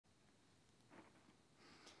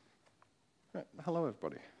Right. Hello,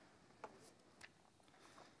 everybody.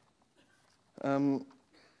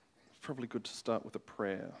 Probably good to start with a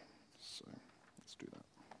prayer, so let's do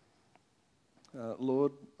that.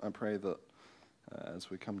 Lord, I pray that as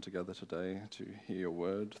we come together today to hear your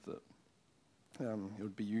word, that it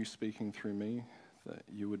would be you speaking through me, that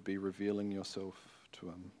you would be revealing yourself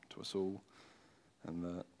to us all, and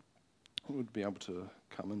that we would be able to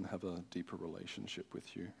come and have a deeper relationship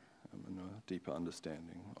with you and a deeper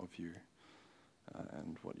understanding of you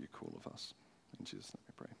and what you call of us. In Jesus' name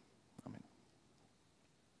we pray. Amen.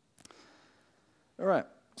 All right,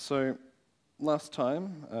 so last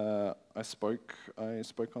time I spoke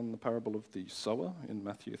on the parable of the sower in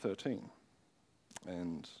Matthew 13.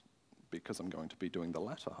 And because I'm going to be doing the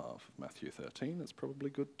latter half of Matthew 13, it's probably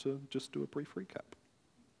good to just do a brief recap.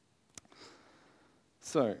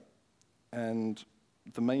 So, and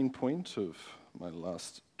the main point of my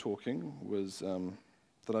last talking was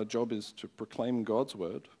that our job is to proclaim God's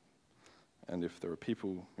word, and if there are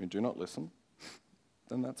people who do not listen,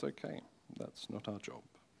 then that's okay. That's not our job.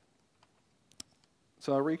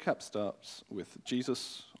 So our recap starts with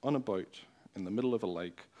Jesus on a boat in the middle of a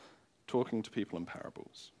lake talking to people in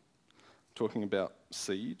parables, talking about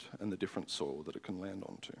seed and the different soil that it can land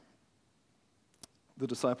onto. The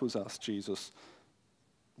disciples asked Jesus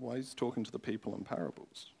why he's talking to the people in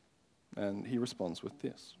parables, and he responds with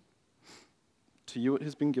this: "To you it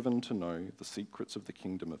has been given to know the secrets of the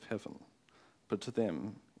kingdom of heaven, but to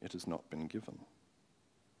them it has not been given."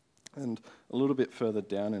 And a little bit further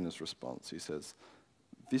down in his response, he says,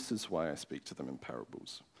 "This is why I speak to them in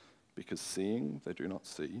parables, because seeing they do not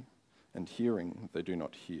see, and hearing they do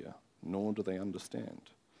not hear, nor do they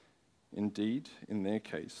understand. Indeed, in their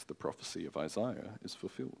case, the prophecy of Isaiah is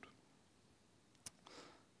fulfilled."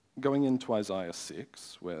 Going into Isaiah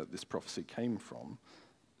 6, where this prophecy came from,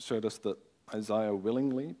 showed us that Isaiah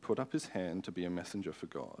willingly put up his hand to be a messenger for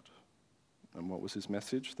God. And what was his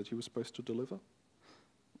message that he was supposed to deliver?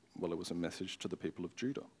 Well, it was a message to the people of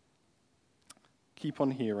Judah. Keep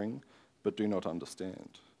on hearing, but do not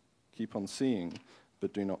understand. Keep on seeing,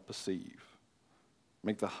 but do not perceive.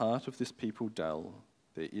 Make the heart of this people dull,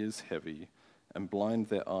 their ears heavy, and blind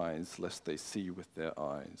their eyes, lest they see with their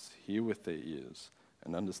eyes, hear with their ears,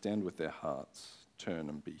 and understand with their hearts, turn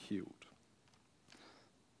and be healed.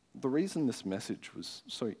 The reason this message was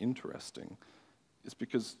so interesting is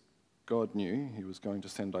because God knew he was going to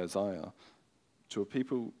send Isaiah to a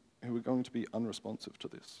people who were going to be unresponsive to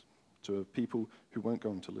this, to a people who weren't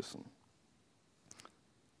going to listen.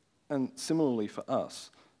 And similarly for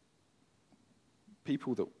us,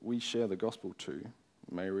 people that we share the gospel to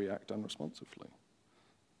may react unresponsively.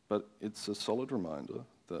 But it's a solid reminder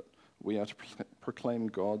that we are to proclaim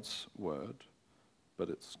God's word, but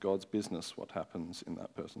it's God's business what happens in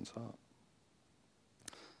that person's heart.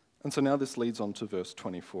 And so now this leads on to verse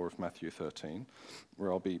 24 of Matthew 13,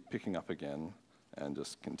 where I'll be picking up again and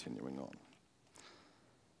just continuing on.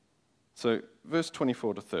 So verse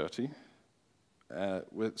 24 to 30,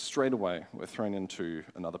 straight away we're thrown into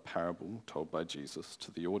another parable told by Jesus to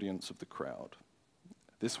the audience of the crowd.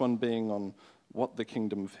 This one being on what the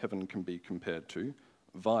kingdom of heaven can be compared to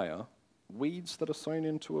via weeds that are sown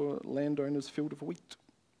into a landowner's field of wheat.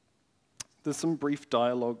 There's some brief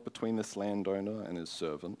dialogue between this landowner and his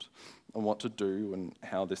servant on what to do and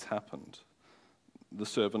how this happened. The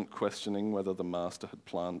servant questioning whether the master had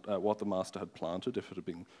what the master had planted, if it had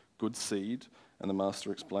been good seed, and the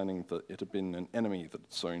master explaining that it had been an enemy that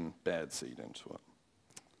had sown bad seed into it.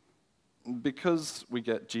 Because we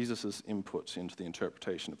get Jesus' input into the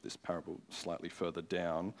interpretation of this parable slightly further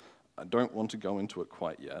down, I don't want to go into it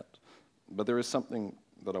quite yet, but there is something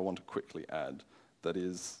that I want to quickly add that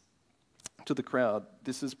is, to the crowd,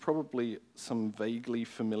 this is probably some vaguely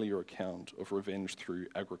familiar account of revenge through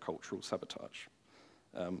agricultural sabotage.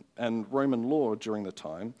 And Roman law during the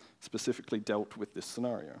time specifically dealt with this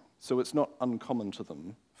scenario. So it's not uncommon to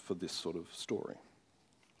them for this sort of story.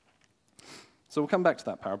 So we'll come back to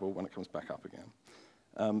that parable when it comes back up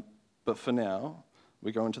again. But for now,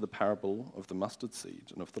 we go into the parable of the mustard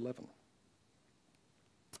seed and of the leaven.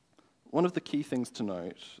 One of the key things to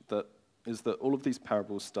note is that all of these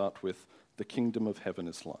parables start with the kingdom of heaven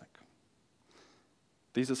is like.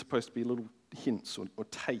 These are supposed to be little hints or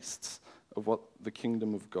tastes of what the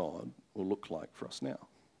kingdom of God will look like for us now.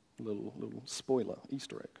 Little spoiler,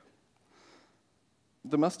 Easter egg.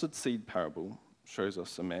 The mustard seed parable shows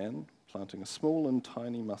us a man planting a small and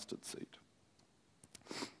tiny mustard seed.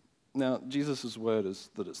 Now, Jesus' word is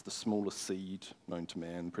that it's the smallest seed known to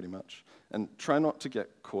man, pretty much. And try not to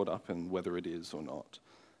get caught up in whether it is or not.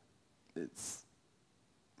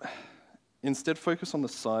 Instead, focus on the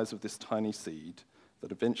size of this tiny seed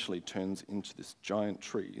that eventually turns into this giant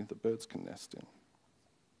tree that birds can nest in.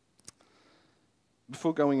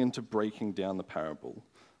 Before going into breaking down the parable,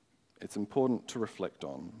 it's important to reflect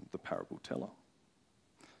on the parable teller.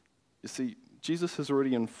 You see, Jesus has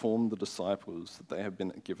already informed the disciples that they have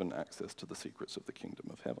been given access to the secrets of the kingdom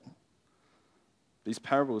of heaven. These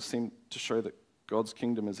parables seem to show that God's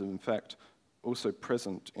kingdom is in fact also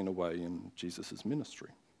present in a way in Jesus' ministry.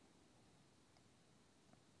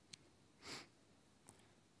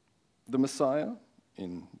 The Messiah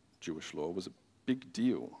in Jewish law was a big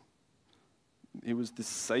deal. He was this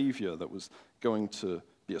savior that was going to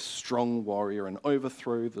be a strong warrior and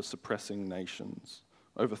overthrow the suppressing nations,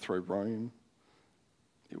 overthrow Rome.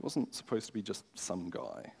 He wasn't supposed to be just some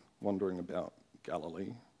guy wandering about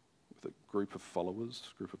Galilee with a group of followers,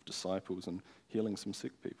 a group of disciples, and healing some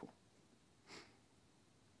sick people.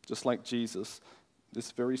 Just like Jesus,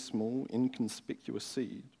 this very small, inconspicuous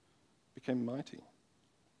seed became mighty.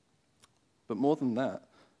 But more than that,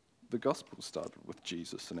 the gospel started with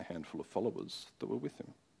Jesus and a handful of followers that were with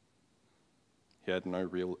him. He had no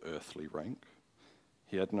real earthly rank.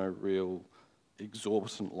 He had no real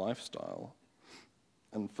exorbitant lifestyle.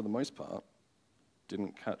 And for the most part,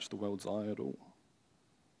 didn't catch the world's eye at all.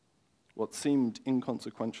 What seemed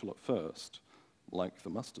inconsequential at first, like the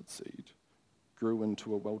mustard seed, grew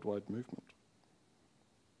into a worldwide movement.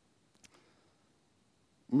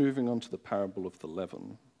 Moving on to the parable of the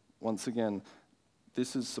leaven, once again,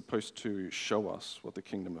 this is supposed to show us what the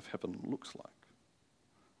kingdom of heaven looks like.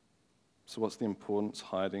 So what's the importance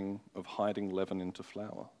of hiding leaven into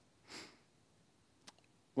flour?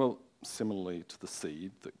 Well, similarly to the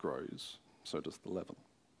seed that grows, so does the leaven.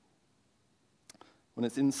 When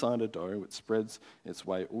it's inside a dough, it spreads its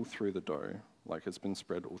way all through the dough, like it's been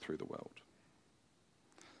spread all through the world.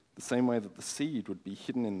 The same way that the seed would be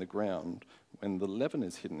hidden in the ground, when the leaven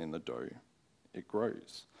is hidden in the dough, it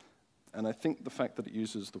grows. And I think the fact that it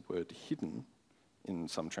uses the word hidden in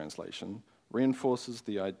some translation reinforces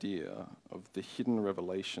the idea of the hidden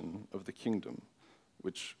revelation of the kingdom,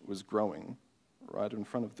 which was growing right in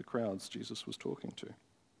front of the crowds Jesus was talking to.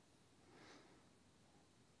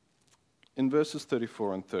 In verses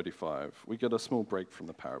 34 and 35, we get a small break from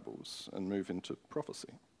the parables and move into prophecy.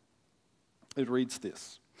 It reads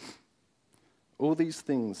this: "All these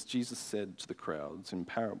things Jesus said to the crowds in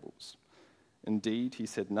parables. Indeed, he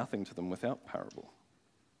said nothing to them without parable.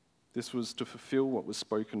 This was to fulfill what was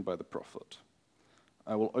spoken by the prophet.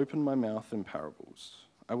 I will open my mouth in parables.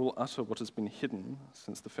 I will utter what has been hidden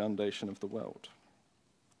since the foundation of the world."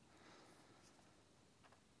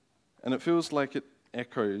 And it feels like it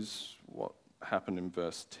echoes what happened in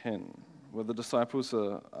verse 10, where the disciples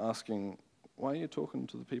are asking, why are you talking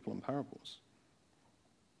to the people in parables?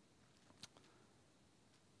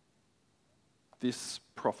 This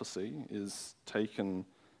prophecy is taken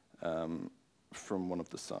from one of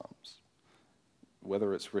the Psalms.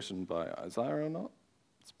 Whether it's written by Isaiah or not,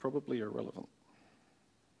 it's probably irrelevant.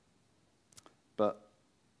 But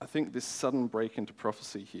I think this sudden break into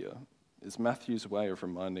prophecy here is Matthew's way of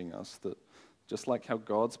reminding us that just like how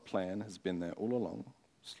God's plan has been there all along,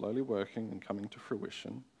 slowly working and coming to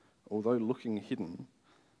fruition, although looking hidden,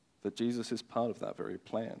 that Jesus is part of that very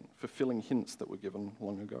plan, fulfilling hints that were given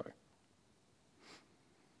long ago.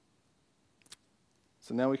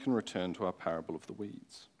 So now we can return to our parable of the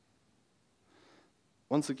weeds.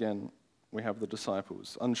 Once again, we have the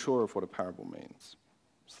disciples unsure of what a parable means.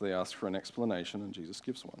 So they ask for an explanation, and Jesus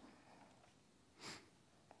gives one.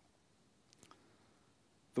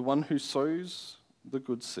 "The one who sows the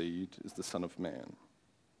good seed is the Son of Man.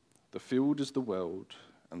 The field is the world,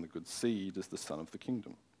 and the good seed is the Son of the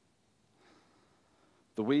kingdom.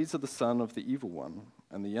 The weeds are the son of the evil one,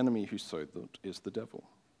 and the enemy who sowed it is the devil.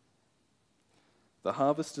 The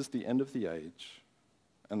harvest is the end of the age,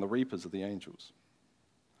 and the reapers are the angels.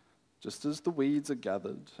 Just as the weeds are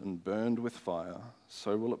gathered and burned with fire,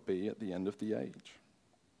 so will it be at the end of the age.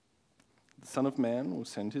 The Son of Man will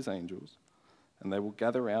send his angels, and they will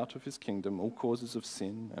gather out of his kingdom all causes of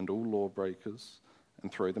sin and all lawbreakers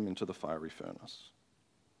and throw them into the fiery furnace.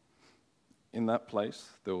 In that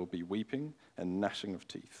place there will be weeping and gnashing of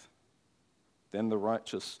teeth. Then the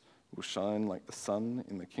righteous will shine like the sun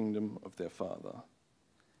in the kingdom of their Father.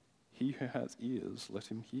 He who has ears, let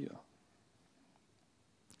him hear."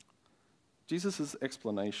 Jesus'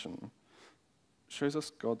 explanation shows us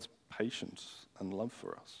God's patience and love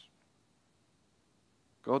for us.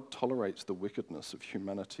 God tolerates the wickedness of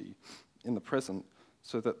humanity in the present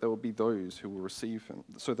so that there will be those who will receive him,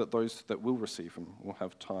 so that those that will receive him will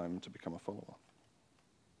have time to become a follower.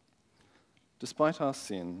 Despite our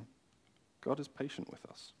sin, God is patient with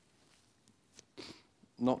us.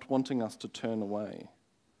 not wanting us to turn away.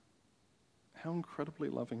 How incredibly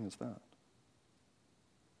loving is that?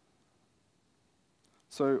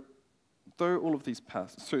 So, through all of these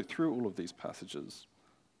passages,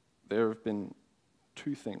 there have been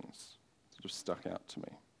two things that have stuck out to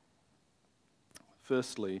me.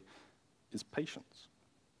 Firstly, is patience.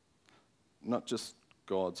 Not just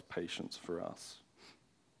God's patience for us,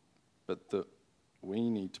 but that we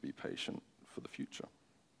need to be patient for the future.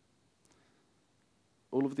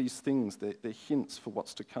 All of these things, they're hints for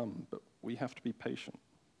what's to come, but we have to be patient.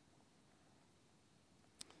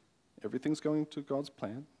 Everything's going to God's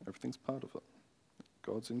plan. Everything's part of it.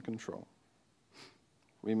 God's in control.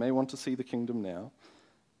 We may want to see the kingdom now,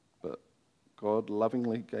 but God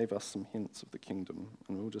lovingly gave us some hints of the kingdom,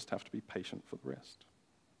 and we'll just have to be patient for the rest.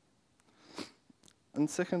 And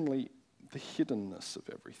secondly, the hiddenness of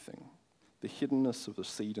everything. The hiddenness of the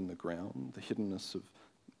seed in the ground, the hiddenness of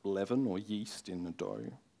leaven or yeast in the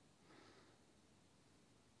dough.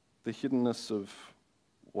 The hiddenness of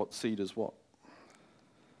what seed is what.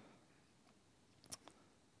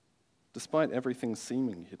 Despite everything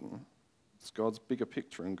seeming hidden, it's God's bigger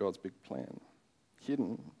picture and God's big plan.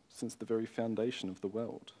 Hidden since the very foundation of the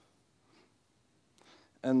world.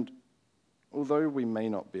 And although we may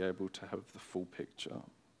not be able to have the full picture,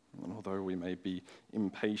 and although we may be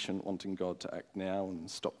impatient wanting God to act now and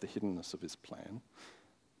stop the hiddenness of his plan,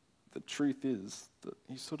 the truth is that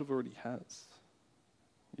he sort of already has.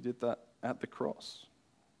 He did that at the cross.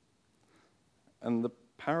 And the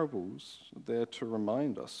parables are there to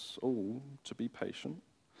remind us all to be patient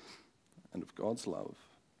and of God's love.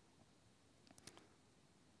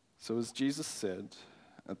 So as Jesus said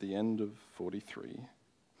at the end of 43,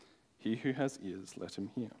 he who has ears, let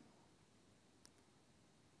him hear.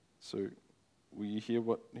 So will you hear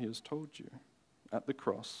what he has told you at the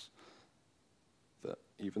cross, that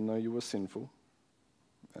even though you were sinful,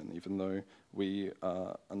 and even though we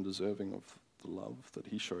are undeserving of the love that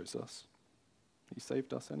he shows us, he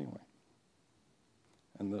saved us anyway.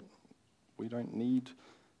 And that we don't need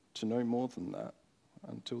to know more than that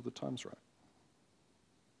until the time's right.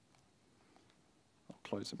 I'll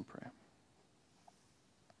close in prayer.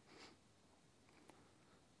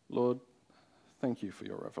 Lord, thank you for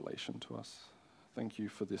your revelation to us. Thank you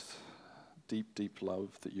for this deep, deep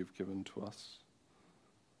love that you've given to us.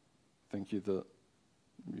 Thank you that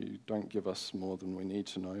you don't give us more than we need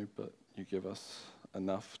to know, but you give us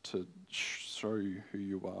enough to show who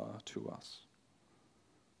you are to us.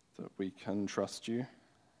 That we can trust you,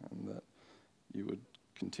 and that you would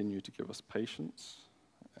continue to give us patience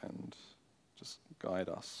and just guide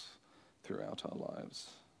us throughout our lives,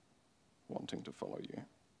 wanting to follow you.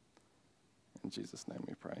 In Jesus' name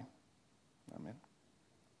we pray. Amen.